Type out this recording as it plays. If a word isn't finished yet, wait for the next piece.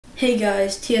Hey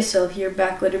guys, TSL here,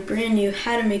 back with a brand new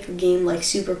how to make a game like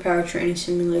Superpower Training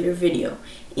Simulator video.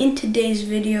 In today's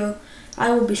video,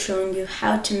 I will be showing you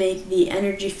how to make the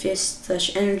Energy Fist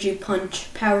 / Energy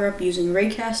Punch power up using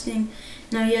raycasting.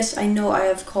 Now yes, I know I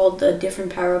have called the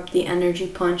different power up the Energy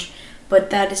Punch,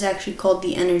 but that is actually called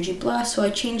the Energy Blast, so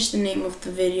I changed the name of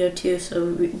the video too so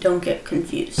we don't get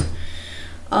confused.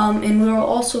 And we will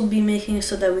also be making it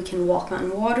so that we can walk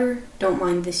on water. Don't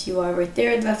mind this UI right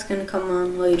there, that's going to come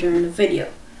on later in the video.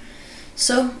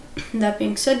 So, that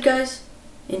being said guys,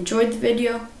 enjoy the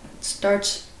video. It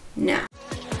starts now.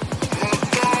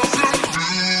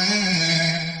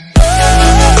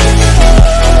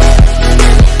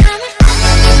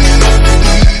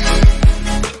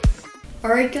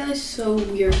 Alright guys, so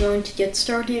we are going to get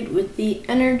started with the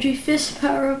Energy Fist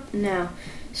power up now.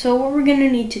 So what we're going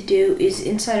to need to do is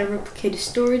inside of replicated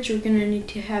storage, we're going to need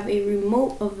to have a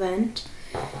remote event,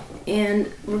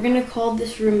 and we're going to call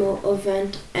this remote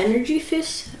event Energy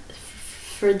Fist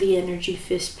for the Energy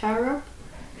Fist power up.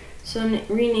 So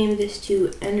rename this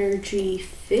to Energy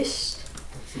Fist,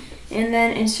 and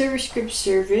then in server script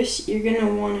service, you're going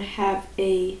to want to have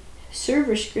a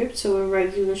server script, so a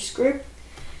regular script,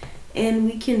 and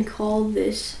we can call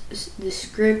this the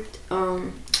script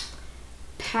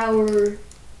power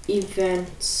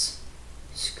events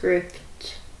script,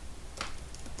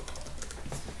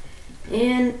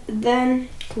 and then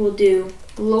we'll do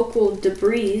local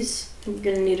debris. We're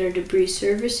going to need our debris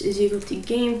service is equal to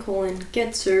game :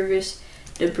 get service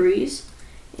debris,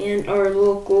 and our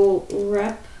local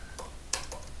rep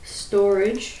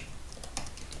storage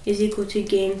is equal to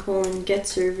game : get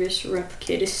service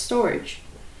replicated storage.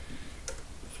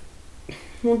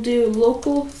 We'll do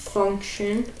local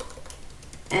function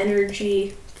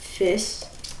Energy Fist,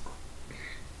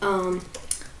 and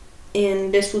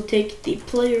this will take the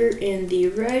player and the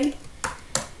array.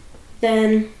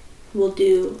 Then we'll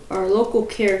do our local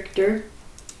character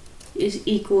is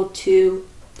equal to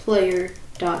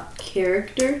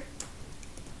player.character.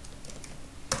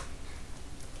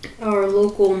 Our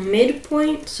local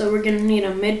midpoint, so we're going to need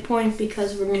a midpoint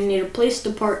because we're going to need to place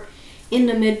the part in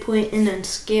the midpoint and then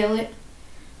scale it.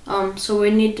 So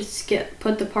we need to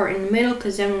put the part in the middle,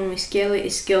 because then when we scale it,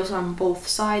 it scales on both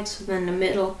sides, so then the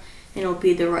middle, and it'll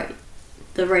be the right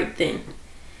thing.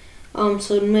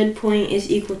 So the midpoint is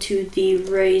equal to the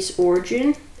ray's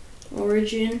origin,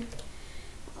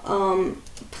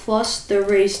 plus the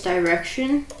ray's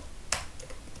direction,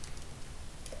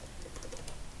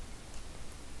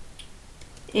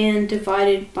 and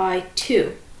divided by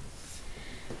 2.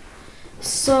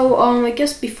 So I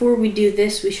guess before we do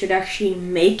this, we should actually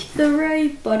make the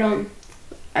ray, but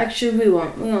actually we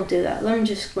won't do that. Let me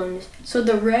just explain this. So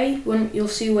the ray, you'll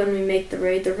see when we make the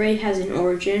ray has an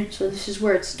origin, so this is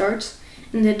where it starts,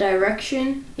 and the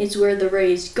direction is where the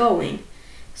ray is going.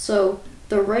 So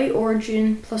the ray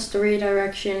origin plus the ray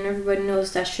direction, everybody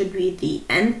knows that should be the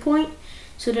end point.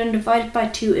 So then divide it by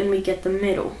 2 and we get the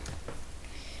middle.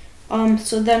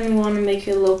 So then we want to make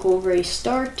a local ray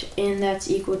start, and that's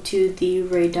equal to the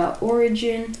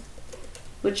ray.origin,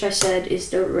 which I said is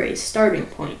the ray starting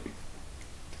point.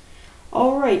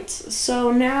 Alright,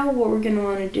 so now what we're going to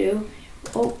want to do,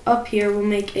 up here we'll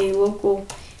make a local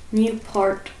new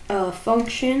part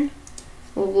function,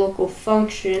 local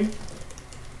function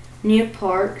new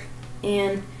part,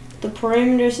 and the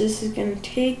parameters this is going to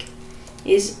take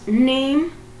is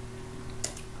name.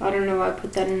 I don't know why I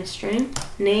put that in a string.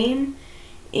 Name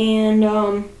and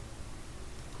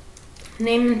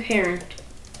name and parent,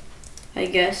 I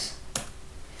guess.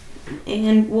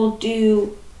 And we'll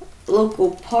do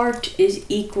local part is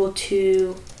equal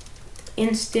to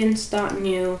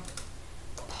instance.new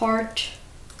part,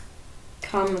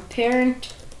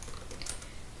 parent.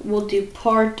 We'll do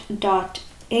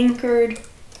part.anchored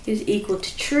is equal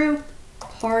to true.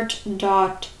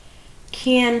 Part.can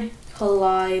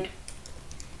collide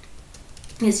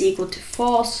is equal to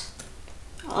false.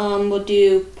 We'll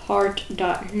do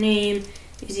part.name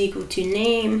is equal to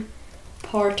name.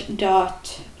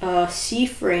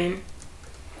 Part.cframe.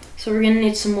 So we're going to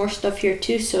need some more stuff here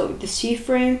too. So the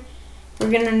cframe,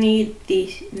 we're going to need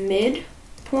the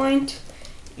midpoint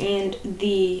and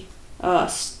the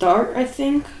start, I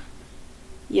think.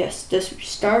 Yes, this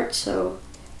start, so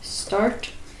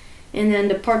start. And then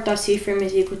the part.cframe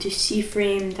is equal to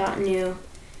cframe.new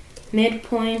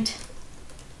midpoint,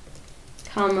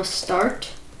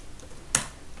 start.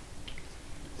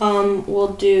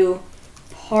 We'll do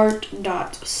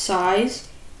part.size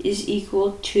is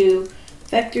equal to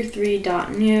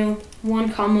vector3.new 1,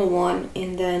 1,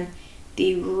 and then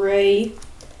the ray.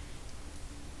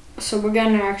 So we're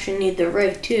gonna actually need the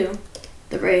ray too.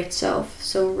 the ray itself.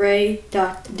 So ray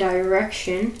dot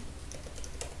direction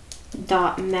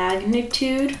dot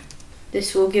magnitude.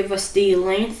 This will give us the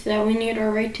length that we need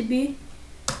our ray to be.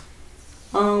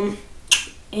 And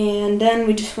then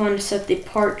we just want to set the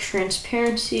part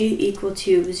transparency equal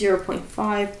to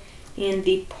 0.5 and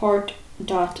the part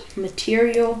dot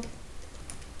material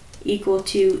equal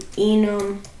to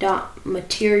enum dot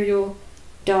material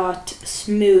dot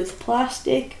smooth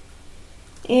plastic,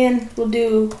 and we'll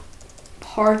do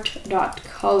part dot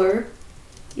color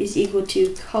is equal to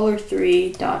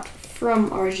color3 dot from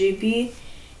RGB,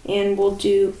 and we'll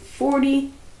do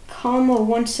 40,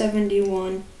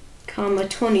 171,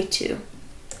 22.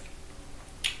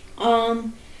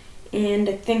 And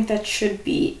I think that should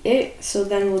be it. So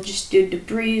then we'll just do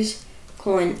debris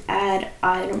colon add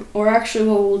item, or actually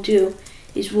what we'll do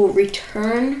is we'll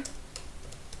return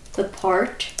the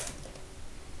part.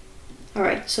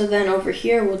 Alright, so then over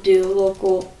here we'll do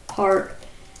local part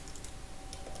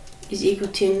is equal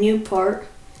to new part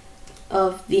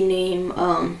of the name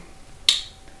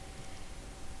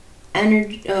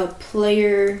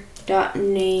player dot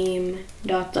name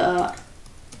dot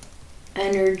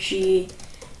energy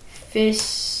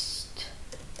fist,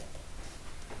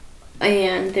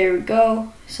 and there we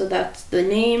go. So that's the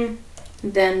name.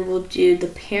 Then we'll do the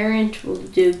parent, we'll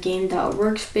do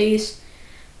game.workspace,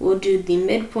 we'll do the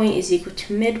midpoint is equal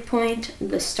to midpoint,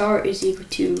 the start is equal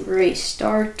to ray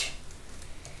start,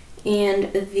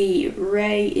 and the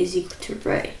ray is equal to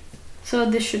ray. So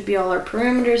this should be all our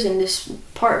parameters, and this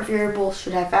part variable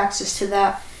should have access to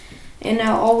that. And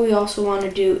now all we also want to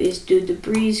do is do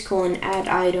debris colon add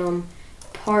item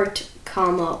part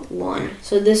comma 1.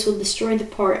 So this will destroy the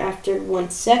part after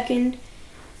 1 second.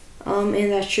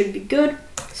 And that should be good.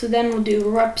 So then we'll do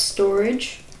rep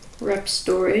storage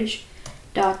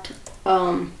dot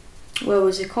what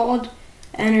was it called,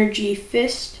 energy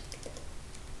fist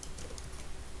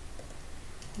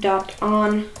dot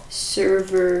on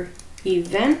server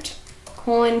event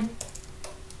colon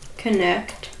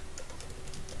connect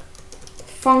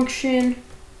function,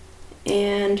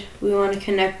 and we want to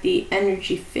connect the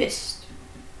energy fist,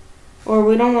 or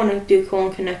we don't want to do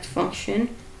colon connect function.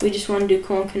 We just want to do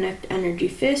colon connect energy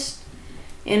fist,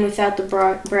 and without the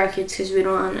brackets because we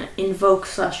don't want to invoke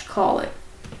 / call it.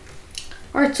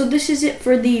 Alright, so this is it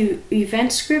for the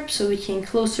event script. So we can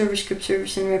close server script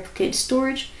service and replicate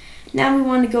storage. Now we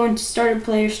want to go into started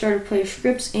player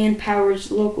scripts and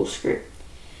powers local script.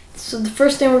 So the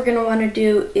first thing we're going to want to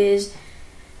do is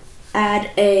add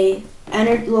a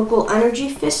local energy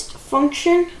fist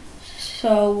function.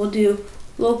 So we'll do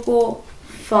local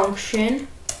function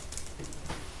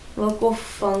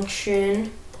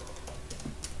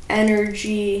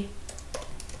energy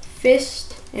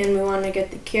fist, and we want to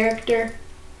get the character.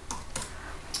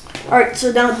 Alright,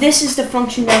 so now this is the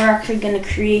function that we're actually going to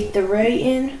create the ray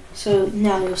in. So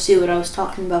now you'll see what I was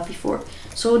talking about before.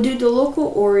 So we'll do the local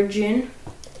origin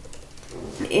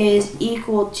is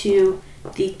equal to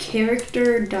the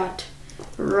character dot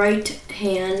right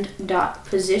hand dot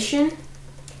position.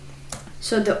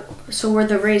 So where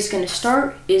the ray is going to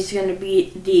start is going to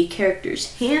be the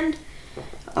character's hand.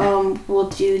 We'll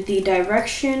do the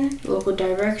direction, local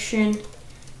direction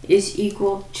is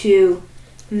equal to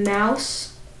mouse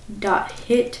dot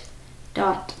hit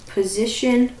dot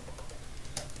position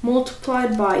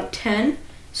multiplied by 10.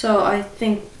 So I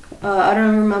think I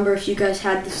don't remember if you guys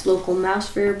had this local mouse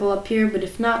variable up here, but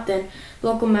if not, then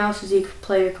local mouse is equal to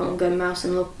player colon get mouse,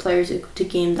 and local player is equal to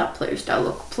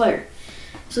game.players.local player.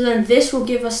 So then this will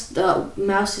give us the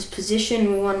mouse's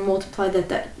position. We want to multiply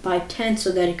that by 10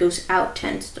 so that it goes out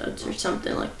 10 studs or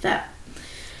something like that.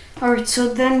 Alright,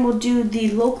 so then we'll do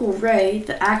the local ray.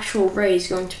 The actual ray is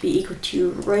going to be equal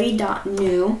to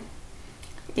ray.new,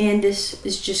 and this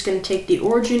is just going to take the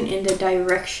origin and the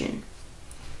direction.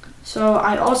 So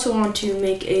I also want to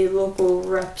make a local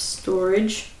rep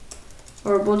storage,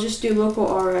 or we'll just do local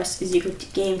rs is equal to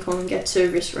game colon get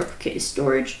service replicated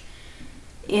storage,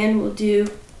 and we'll do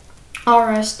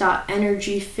rs dot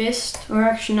energy fist, or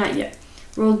actually not yet.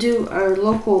 We'll do our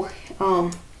local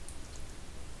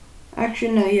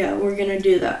actually not yet. We're gonna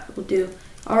do that. We'll do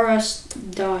rs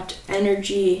dot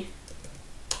energy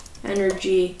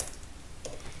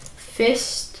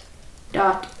fist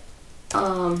dot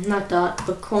not dot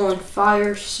but colon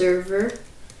fire server,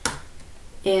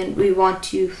 and we want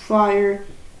to fire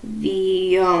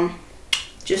the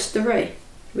just the ray.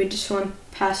 We just want to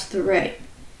pass the ray.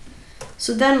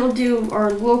 So then we'll do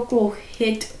our local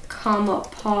hit comma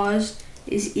pause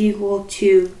is equal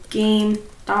to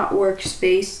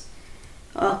game.workspace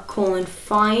colon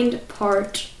find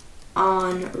part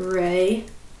on ray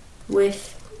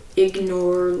with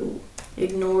ignore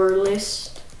ignore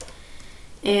list,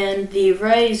 and the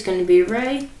array is going to be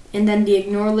array, and then the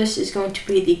ignore list is going to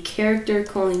be the character :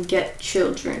 get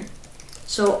children.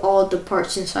 So all the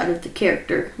parts inside of the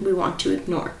character we want to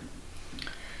ignore.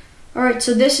 Alright,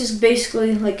 so this is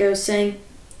basically, like I was saying,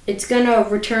 it's going to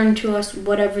return to us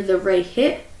whatever the array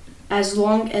hit, as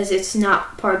long as it's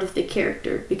not part of the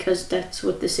character, because that's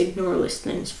what this ignore list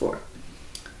thing is for.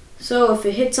 So if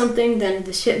it hits something, then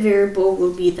this hit variable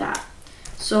will be that.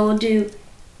 So we'll do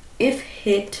if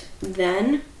hit,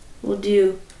 then we'll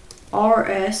do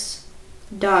rs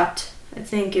dot, I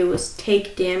think it was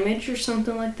take damage or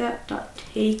something like that, dot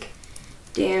take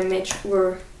damage,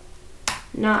 or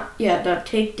not, yeah, dot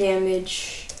take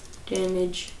damage,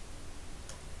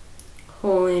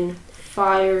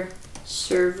 fire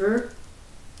server.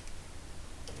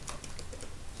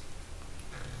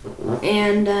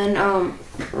 And then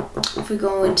if we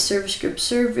go into service script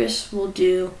service, we'll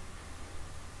do,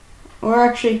 or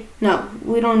actually, no,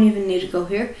 we don't even need to go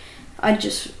here. I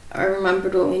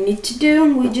remembered what we need to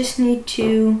do. We just need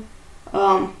to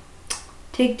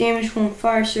take damage from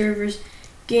fire servers,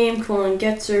 game :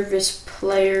 get service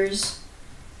players,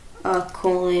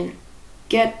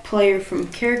 get player from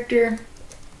character,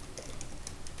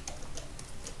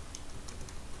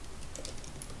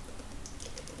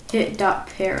 hit dot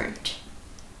parent,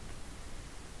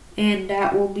 and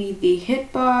that will be the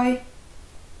hit by,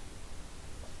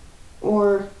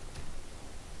 or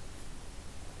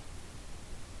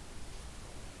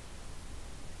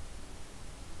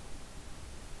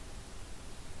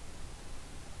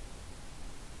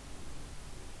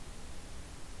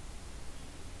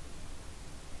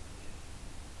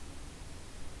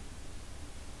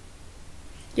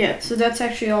yeah, so that's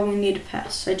actually all we need to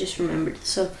pass. I just remembered.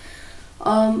 So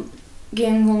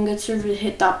game : get server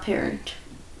hit dot parent.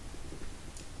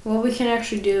 What we can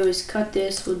actually do is cut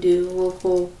this. We'll do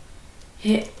local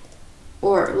hit,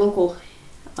 or local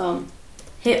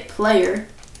hit player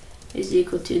is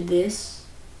equal to this,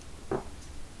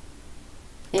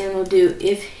 and we'll do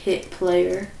if hit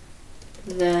player,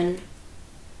 then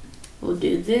we'll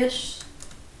do this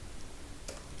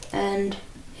and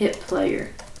hit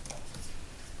player.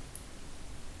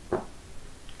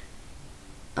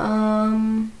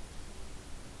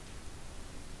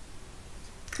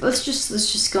 Let's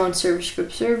just go in service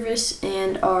script service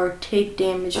and our take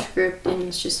damage script, and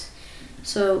it's just,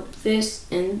 so this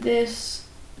and this.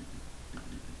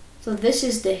 So this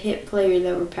is the hit player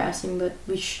that we're passing, but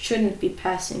we shouldn't be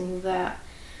passing that.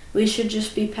 We should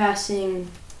just be passing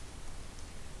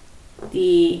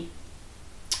the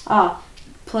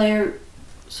player.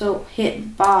 So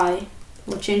hit by,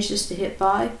 we'll change this to hit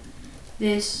by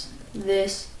this,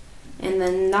 and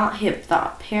then not hit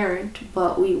dot parent,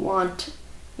 but we want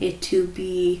it to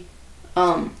be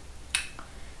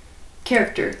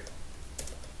character.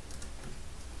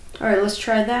 Alright, let's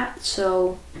try that.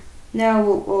 So now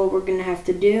what we're gonna have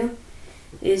to do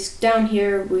is down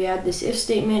here we add this if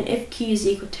statement. If key is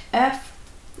equal to f,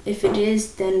 if it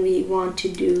is, then we want to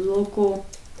do local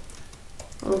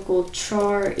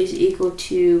char is equal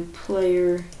to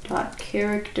player dot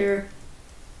character.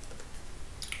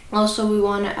 Also, we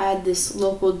want to add this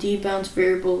local debounce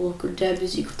variable, local deb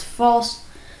is equal to false.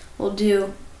 We'll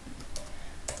do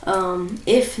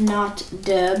if not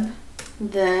deb,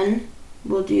 then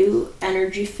we'll do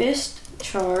energy fist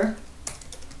char,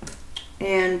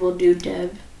 and we'll do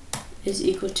deb is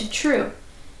equal to true.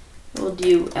 We'll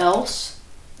do else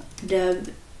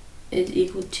deb is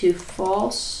equal to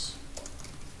false,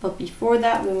 but before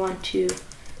that we want to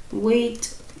wait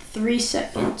 3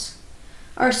 seconds.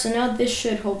 Alright, so now this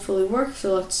should hopefully work,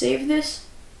 so let's save this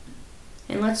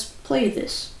and let's play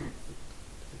this.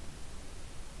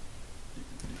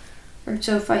 Alright,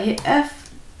 so if I hit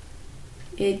F,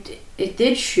 it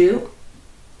did shoot.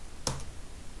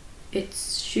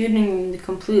 It's shooting in the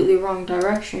completely wrong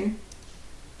direction.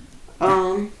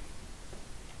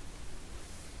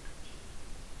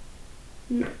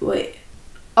 Wait.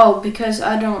 Oh, because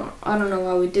I don't know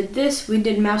why we did this. We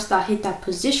did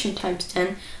mouse.hit.position times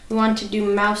 10. We want to do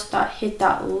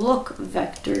mouse.hit.look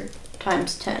vector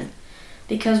times 10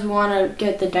 because we want to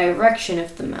get the direction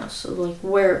of the mouse, so like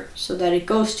where, so that it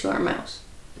goes to our mouse.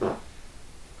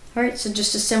 Alright, so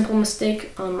just a simple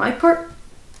mistake on my part.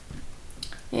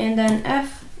 And then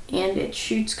F, and it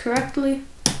shoots correctly.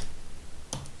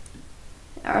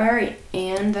 Alright,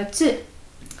 and that's it.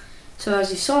 So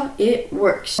as you saw, it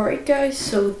works. Alright guys,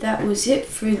 so that was it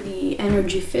for the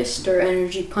energy fist or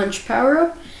energy punch power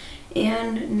up.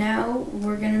 And now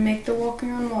we're gonna make the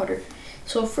walking on water.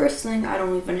 So first thing, I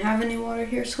don't even have any water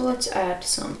here, so let's add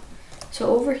some.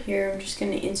 So over here, I'm just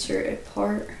gonna insert a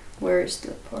part. Where is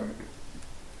the part?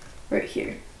 right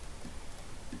here.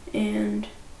 And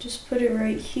just put it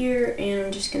right here, and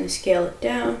I'm just going to scale it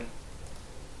down,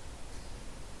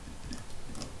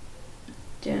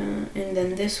 and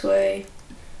then this way,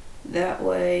 that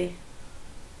way,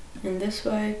 and this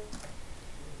way.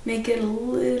 Make it a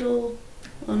little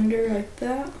under like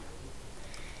that,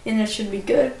 and that should be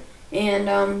good.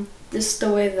 And this is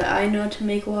the way that I know to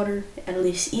make water, at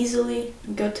least easily.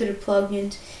 Go to the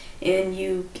plugins and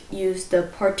you use the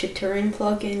Part to Terrain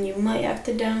plugin. You might have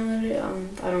to download it,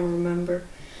 I don't remember.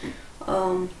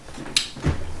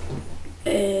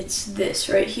 It's this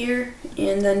right here,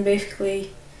 and then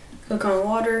basically click on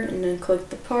water and then click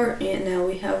the part, and now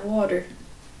we have water.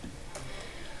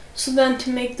 So then to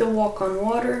make the walk on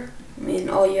water,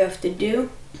 all you have to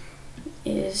do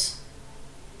is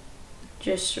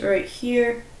just right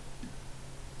here,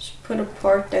 just put a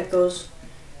part that goes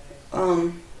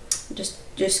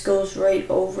just goes right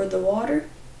over the water,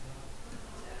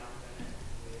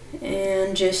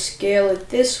 and just scale it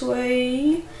this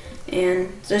way,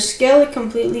 and just scale it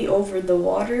completely over the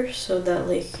water, so that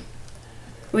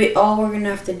all we're gonna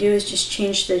have to do is just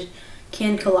change the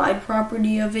can collide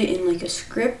property of it in like a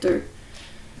script, or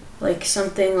like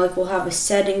something like we'll have a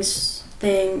settings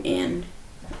thing, and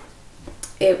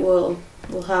we'll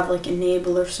have like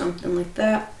enable or something like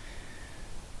that.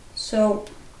 So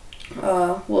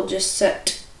we'll just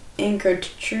set anchor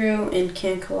to true and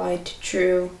can collide to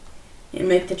true, and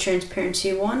make the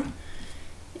transparency 1,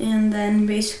 and then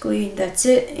basically that's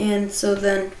it. And so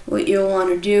then what you'll want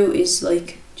to do is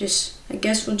I guess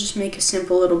we'll just make a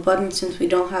simple little button, since we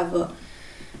don't have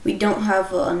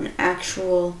an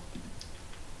actual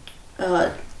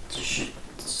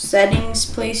settings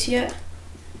place yet,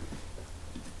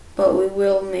 but we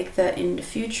will make that in the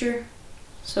future.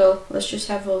 So let's just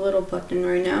have a little button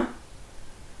right now,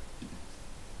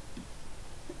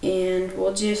 and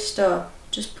we'll just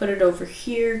put it over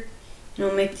here, and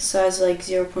we'll make the size like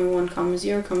 0.1,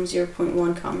 0,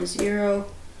 0.1, 0,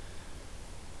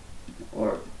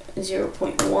 or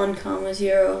 0.1,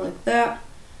 0, like that.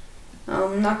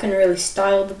 I'm not going to really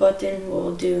style the button.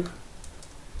 We'll do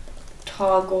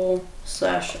toggle /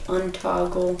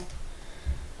 untoggle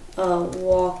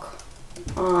walk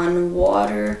on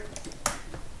water,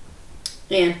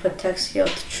 and put text scale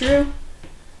to true,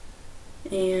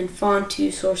 and font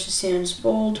to sources sans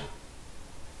bold,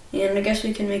 and I guess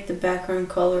we can make the background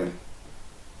color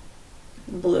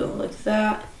blue like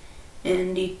that,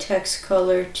 and the text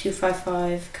color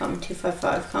 255,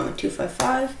 255,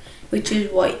 255, which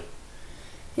is white.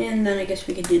 And then I guess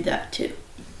we could do that too.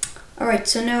 Alright,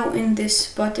 so now in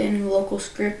this button local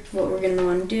script, what we're going to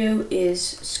want to do is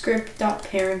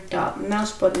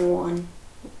script.parent.mousebutton1,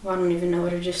 I don't even know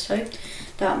what I just typed,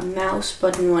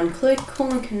 .mousebutton1 click,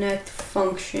 :connect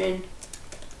function,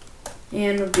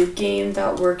 and we'll do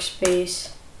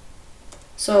game.workspace.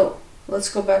 So let's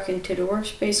go back into the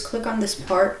workspace, click on this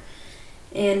part,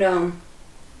 and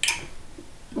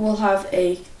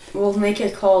we'll make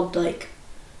it called like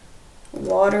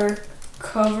water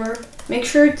cover. Make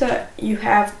sure that you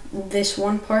have this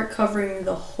one part covering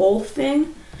the whole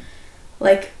thing,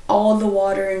 like all the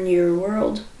water in your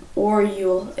world, or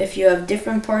if you have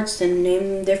different parts, then name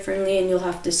them differently, and you'll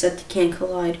have to set the can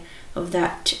collide of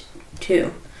that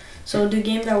too. So we'll do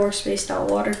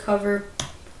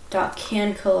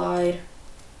game.workspace.watercover.canCollide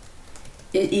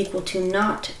is equal to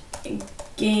not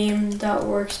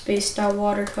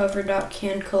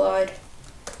game.workspace.watercover.canCollide.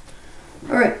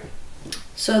 Alright,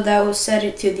 so that will set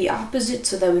it to the opposite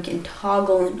so that we can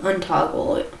toggle and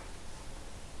untoggle it.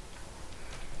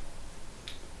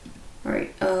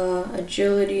 Alright,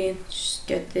 agility, just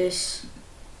get this,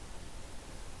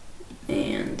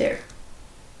 and there.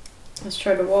 Let's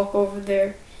try to walk over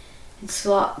there. It's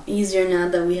a lot easier now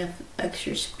that we have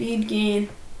extra speed gain,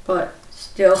 but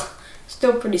still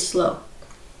pretty slow.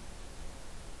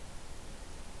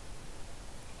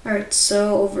 Alright,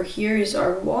 so over here is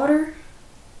our water,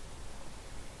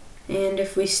 and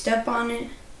if we step on it,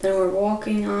 then we're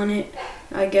walking on it.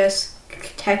 I guess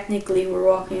technically we're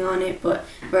walking on it, but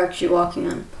we're actually walking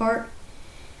on a part.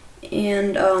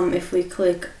 And if we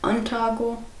click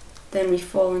untoggle, then we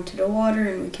fall into the water,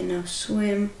 and we can now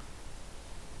swim,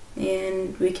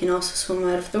 and we can also swim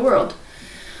out of the world.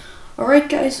 Alright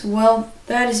guys, well,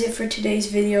 that is it for today's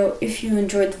video. If you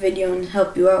enjoyed the video and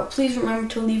helped you out, please remember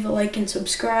to leave a like and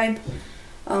subscribe.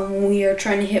 We are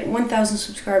trying to hit 1,000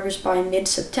 subscribers by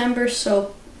mid-September,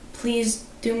 so please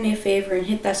do me a favor and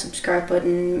hit that subscribe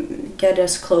button, get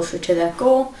us closer to that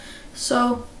goal.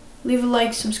 So leave a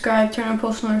like, subscribe, turn on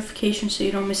post notifications so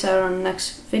you don't miss out on the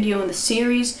next video in the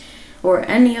series, or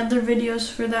any other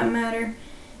videos for that matter.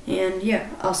 And yeah,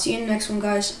 I'll see you in the next one,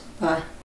 guys. Bye.